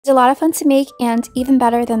It's a lot of fun to make and even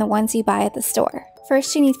better than the ones you buy at the store.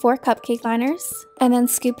 First, you need 4 cupcake liners, and then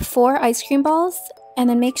scoop 4 ice cream balls, and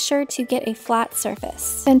then make sure to get a flat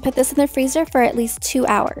surface. Then put this in the freezer for at least 2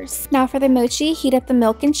 hours. Now for the mochi, heat up the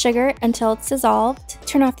milk and sugar until it's dissolved.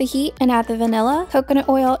 Turn off the heat and add the vanilla, coconut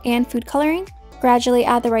oil, and food coloring. Gradually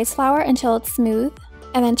add the rice flour until it's smooth,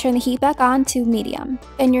 and then turn the heat back on to medium.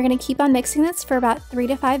 Then you're going to keep on mixing this for about 3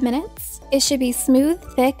 to 5 minutes. It should be smooth,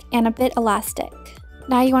 thick, and a bit elastic.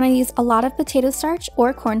 Now you want to use a lot of potato starch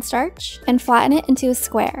or cornstarch and flatten it into a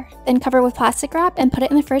square. Then cover with plastic wrap and put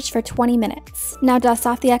it in the fridge for 20 minutes. Now dust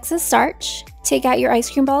off the excess starch, take out your ice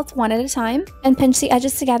cream balls one at a time, and pinch the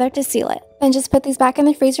edges together to seal it. Then just put these back in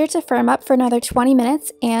the freezer to firm up for another 20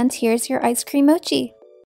 minutes, and here's your ice cream mochi.